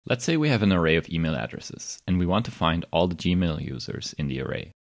Let's say we have an array of email addresses and we want to find all the Gmail users in the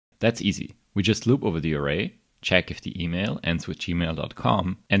array. That's easy. We just loop over the array, check if the email ends with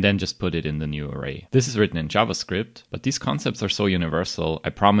gmail.com, and then just put it in the new array. This is written in JavaScript, but these concepts are so universal, I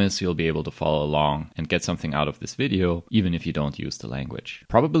promise you'll be able to follow along and get something out of this video, even if you don't use the language.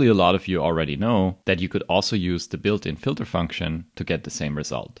 Probably a lot of you already know that you could also use the built-in filter function to get the same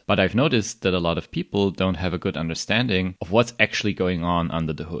result. But I've noticed that a lot of people don't have a good understanding of what's actually going on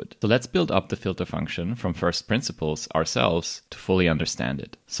under the hood. So let's build up the filter function from first principles ourselves to fully understand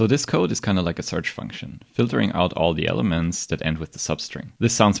it. So this code is kind of like a search function, filtering out all the elements that end with the substring.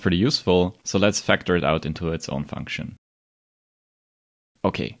 This sounds pretty useful, so let's factor it out into its own function.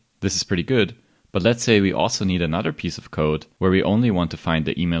 Okay, this is pretty good, but let's say we also need another piece of code where we only want to find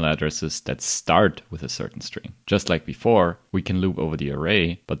the email addresses that start with a certain string. Just like before, we can loop over the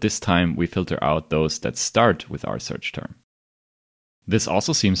array, but this time we filter out those that start with our search term. This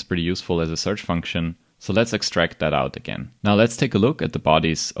also seems pretty useful as a search function, so let's extract that out again. Now let's take a look at the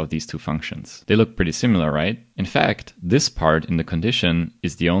bodies of these two functions. They look pretty similar, right? In fact, this part in the condition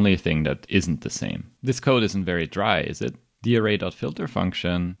is the only thing that isn't the same. This code isn't very dry, is it? The array.filter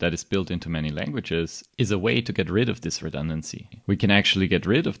function that is built into many languages is a way to get rid of this redundancy. We can actually get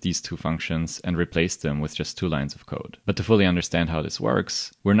rid of these two functions and replace them with just 2 lines of code. But to fully understand how this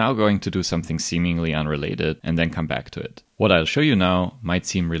works, we're now going to do something seemingly unrelated and then come back to it. What I'll show you now might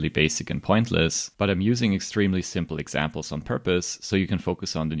seem really basic and pointless, but I'm using extremely simple examples on purpose so you can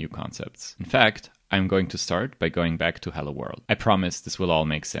focus on the new concepts. In fact, I'm going to start by going back to Hello World. I promise this will all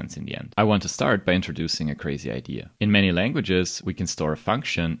make sense in the end. I want to start by introducing a crazy idea. In many languages, we can store a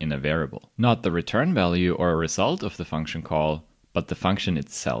function in a variable. Not the return value or a result of the function call, but the function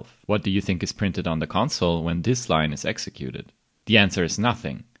itself. What do you think is printed on the console when this line is executed? The answer is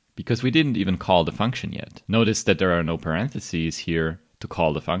nothing, because we didn't even call the function yet. Notice that there are no parentheses here to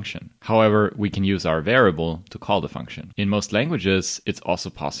call the function. However, we can use our variable to call the function. In most languages, it's also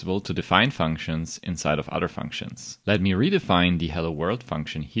possible to define functions inside of other functions. Let me redefine the hello world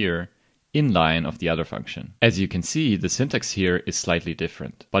function here in line of the other function. As you can see, the syntax here is slightly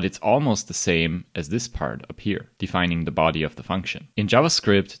different, but it's almost the same as this part up here, defining the body of the function. In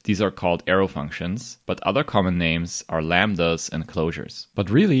JavaScript, these are called arrow functions, but other common names are lambdas and closures. But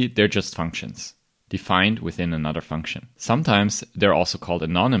really, they're just functions defined within another function. Sometimes they're also called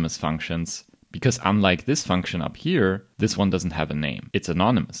anonymous functions because unlike this function up here, this one doesn't have a name. It's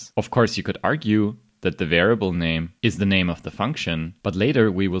anonymous. Of course, you could argue that the variable name is the name of the function, but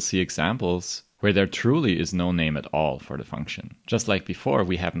later we will see examples where there truly is no name at all for the function. Just like before,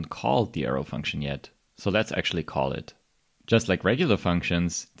 we haven't called the arrow function yet, so let's actually call it. Just like regular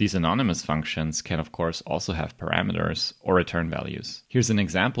functions, these anonymous functions can of course also have parameters or return values. Here's an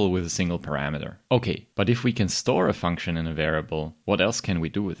example with a single parameter. Okay, but if we can store a function in a variable, what else can we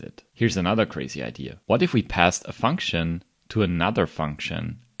do with it? Here's another crazy idea. What if we passed a function to another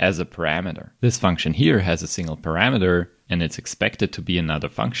function as a parameter? This function here has a single parameter and it's expected to be another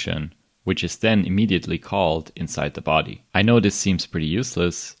function, which is then immediately called inside the body. I know this seems pretty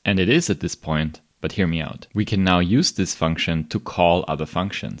useless, and it is at this point, but hear me out. We can now use this function to call other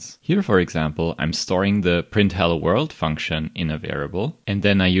functions. Here, for example, I'm storing the print hello world function in a variable, and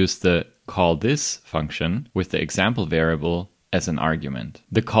then I use the call this function with the example variable as an argument.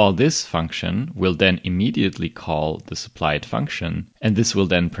 The call this function will then immediately call the supplied function, and this will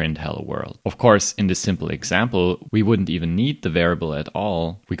then print hello world. Of course, in this simple example, we wouldn't even need the variable at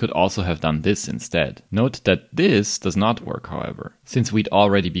all. We could also have done this instead. Note that this does not work, however, since we'd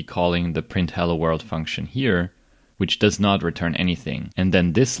already be calling the print hello world function here, which does not return anything, and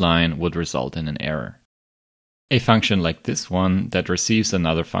then this line would result in an error. A function like this one that receives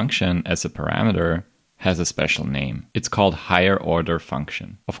another function as a parameter has a special name. It's called higher order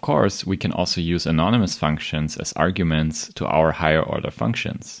function. Of course, we can also use anonymous functions as arguments to our higher order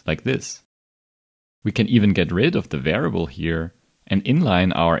functions, like this. We can even get rid of the variable here and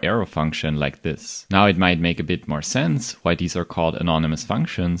inline our arrow function like this. Now it might make a bit more sense why these are called anonymous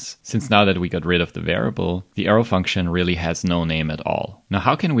functions, since now that we got rid of the variable, the arrow function really has no name at all. Now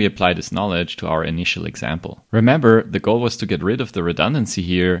how can we apply this knowledge to our initial example? Remember, the goal was to get rid of the redundancy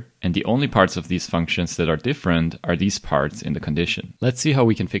here, and the only parts of these functions that are different are these parts in the condition. Let's see how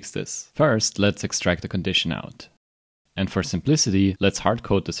we can fix this. First, let's extract the condition out. And for simplicity, let's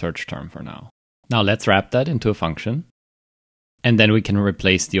hardcode the search term for now. Now let's wrap that into a function. And then we can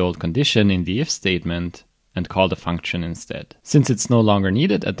replace the old condition in the if statement and call the function instead. Since it's no longer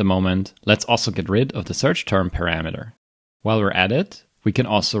needed at the moment, let's also get rid of the search term parameter. While we're at it, we can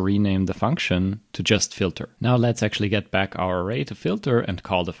also rename the function to just filter. Now let's actually get back our array to filter and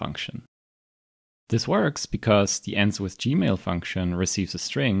call the function. This works because the ends with Gmail function receives a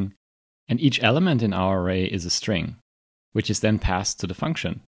string, and each element in our array is a string, which is then passed to the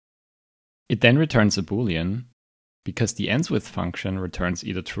function. It then returns a Boolean, because the ends with function returns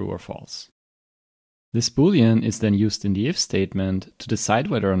either true or false. This Boolean is then used in the if statement to decide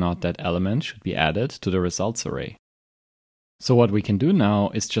whether or not that element should be added to the results array. So what we can do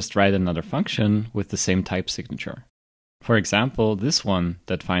now is just write another function with the same type signature. For example, this one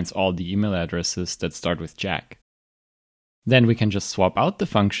that finds all the email addresses that start with Jack. Then we can just swap out the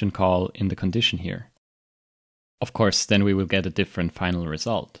function call in the condition here. Of course, then we will get a different final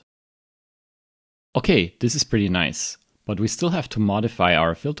result. Okay, this is pretty nice, but we still have to modify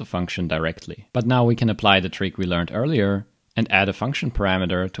our filter function directly. But now we can apply the trick we learned earlier and add a function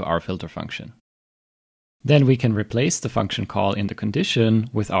parameter to our filter function. Then we can replace the function call in the condition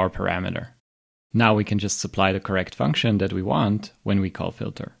with our parameter. Now we can just supply the correct function that we want when we call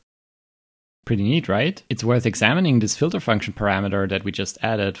filter. Pretty neat, right? It's worth examining this filter function parameter that we just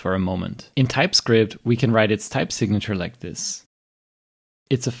added for a moment. In TypeScript, we can write its type signature like this.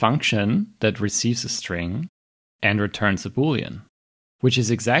 It's a function that receives a string and returns a Boolean, which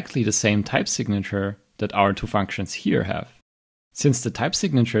is exactly the same type signature that our two functions here have. Since the type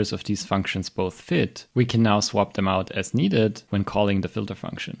signatures of these functions both fit, we can now swap them out as needed when calling the filter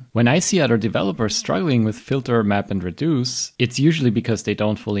function. When I see other developers struggling with filter, map, and reduce, it's usually because they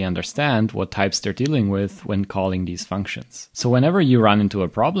don't fully understand what types they're dealing with when calling these functions. So whenever you run into a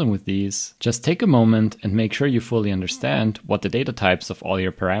problem with these, just take a moment and make sure you fully understand what the data types of all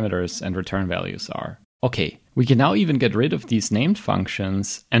your parameters and return values are. Okay, we can now even get rid of these named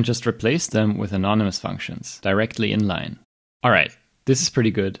functions and just replace them with anonymous functions directly inline. Alright, this is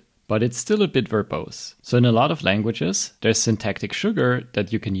pretty good, but it's still a bit verbose. So in a lot of languages, there's syntactic sugar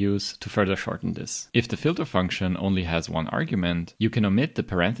that you can use to further shorten this. If the filter function only has one argument, you can omit the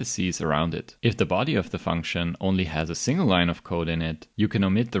parentheses around it. If the body of the function only has a single line of code in it, you can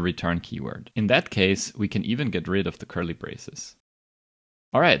omit the return keyword. In that case, we can even get rid of the curly braces.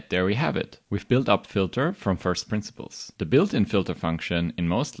 Alright, there we have it. We've built up filter from first principles. The built-in filter function in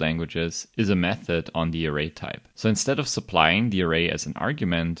most languages is a method on the array type. So instead of supplying the array as an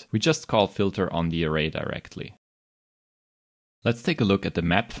argument, we just call filter on the array directly. Let's take a look at the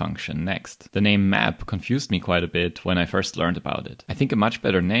map function next. The name map confused me quite a bit when I first learned about it. I think a much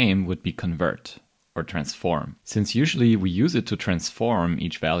better name would be convert or transform, since usually we use it to transform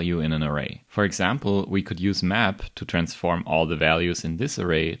each value in an array. For example, we could use map to transform all the values in this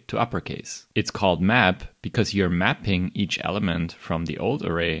array to uppercase. It's called map because you're mapping each element from the old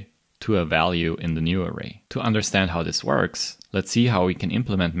array to a value in the new array. To understand how this works, let's see how we can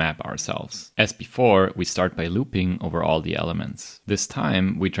implement map ourselves. As before, we start by looping over all the elements. This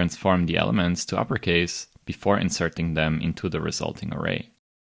time, we transform the elements to uppercase before inserting them into the resulting array.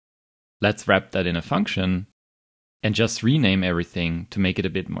 Let's wrap that in a function and just rename everything to make it a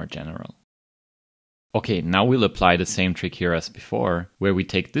bit more general. Okay, now we'll apply the same trick here as before, where we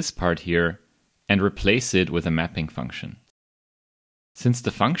take this part here and replace it with a mapping function. Since the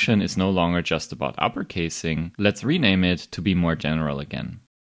function is no longer just about uppercasing, let's rename it to be more general again.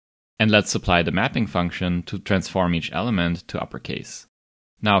 And let's apply the mapping function to transform each element to uppercase.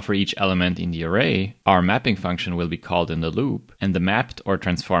 Now for each element in the array, our mapping function will be called in the loop, and the mapped or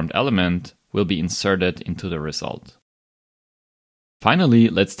transformed element will be inserted into the result. Finally,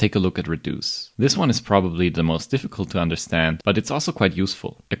 let's take a look at reduce. This one is probably the most difficult to understand, but it's also quite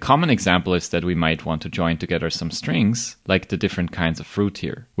useful. A common example is that we might want to join together some strings, like the different kinds of fruit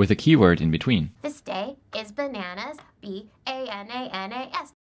here, with a keyword in between. This day is bananas,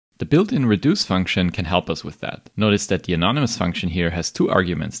 B-A-N-A-N-A-S. The built-in reduce function can help us with that. Notice that the anonymous function here has 2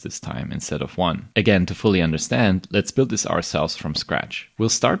 arguments this time instead of 1. Again, to fully understand, let's build this ourselves from scratch. We'll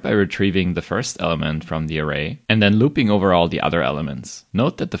start by retrieving the first element from the array and then looping over all the other elements.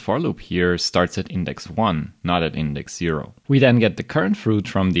 Note that the for loop here starts at index 1, not at index 0. We then get the current fruit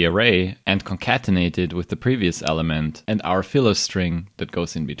from the array and concatenate it with the previous element and our filler string that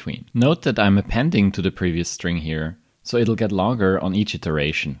goes in between. Note that I'm appending to the previous string here, so it'll get longer on each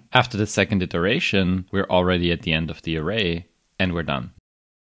iteration. After the second iteration, we're already at the end of the array, and we're done.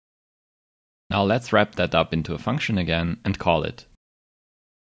 Now let's wrap that up into a function again and call it.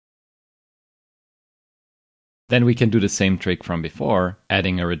 Then we can do the same trick from before,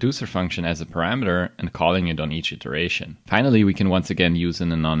 adding a reducer function as a parameter and calling it on each iteration. Finally, we can once again use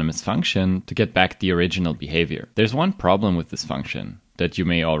an anonymous function to get back the original behavior. There's one problem with this function that you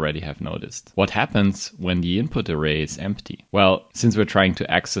may already have noticed. What happens when the input array is empty? Well, since we're trying to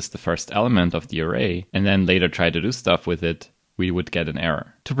access the first element of the array and then later try to do stuff with it, we would get an error.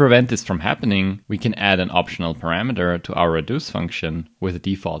 To prevent this from happening, we can add an optional parameter to our reduce function with a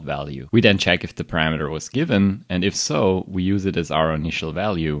default value. We then check if the parameter was given, and if so, we use it as our initial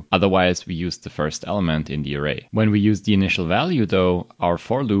value. Otherwise, we use the first element in the array. When we use the initial value though, our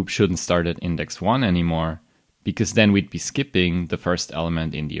for loop shouldn't start at index 1 anymore, because then we'd be skipping the first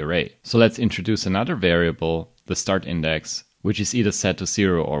element in the array. So let's introduce another variable, the start index, which is either set to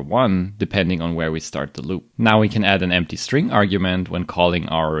 0 or 1, depending on where we start the loop. Now we can add an empty string argument when calling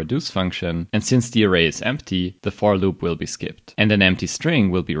our reduce function, and since the array is empty, the for loop will be skipped, and an empty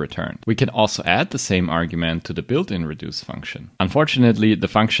string will be returned. We can also add the same argument to the built-in reduce function. Unfortunately, the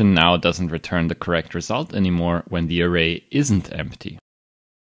function now doesn't return the correct result anymore when the array isn't empty.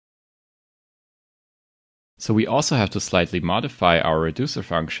 So we also have to slightly modify our reducer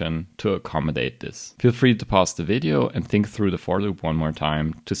function to accommodate this. Feel free to pause the video and think through the for loop one more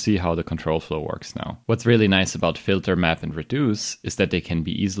time to see how the control flow works now. What's really nice about filter, map, and reduce is that they can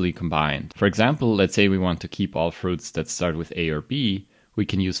be easily combined. For example, let's say we want to keep all fruits that start with A or B, we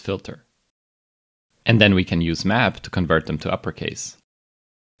can use filter. And then we can use map to convert them to uppercase.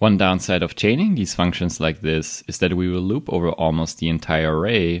 One downside of chaining these functions like this is that we will loop over almost the entire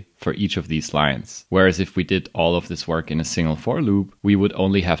array for each of these lines. Whereas if we did all of this work in a single for loop, we would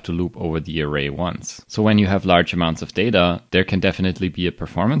only have to loop over the array once. So when you have large amounts of data, there can definitely be a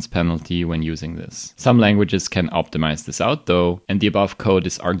performance penalty when using this. Some languages can optimize this out though, and the above code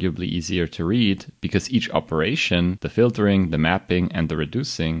is arguably easier to read because each operation, the filtering, the mapping, and the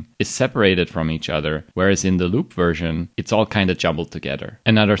reducing, is separated from each other, whereas in the loop version, it's all kind of jumbled together.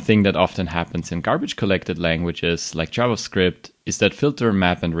 Another thing that often happens in garbage collected languages like JavaScript is that filter,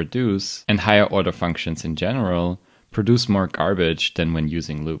 map, and reduce, and higher order functions in general, produce more garbage than when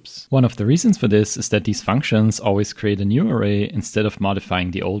using loops. One of the reasons for this is that these functions always create a new array instead of modifying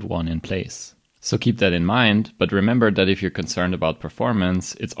the old one in place. So keep that in mind, but remember that if you're concerned about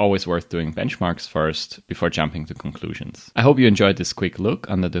performance, it's always worth doing benchmarks first before jumping to conclusions. I hope you enjoyed this quick look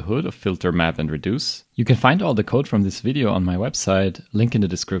under the hood of filter, map, and reduce. You can find all the code from this video on my website, link in the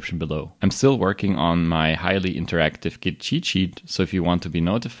description below. I'm still working on my highly interactive Git cheat sheet, so if you want to be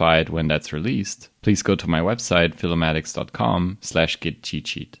notified when that's released, please go to my website philomatics.com/git cheat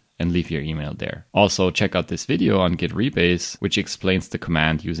sheet. And leave your email there. Also, check out this video on Git rebase, which explains the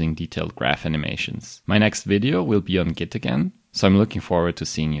command using detailed graph animations. My next video will be on Git again, so I'm looking forward to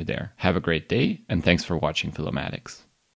seeing you there. Have a great day, and thanks for watching Philomatics.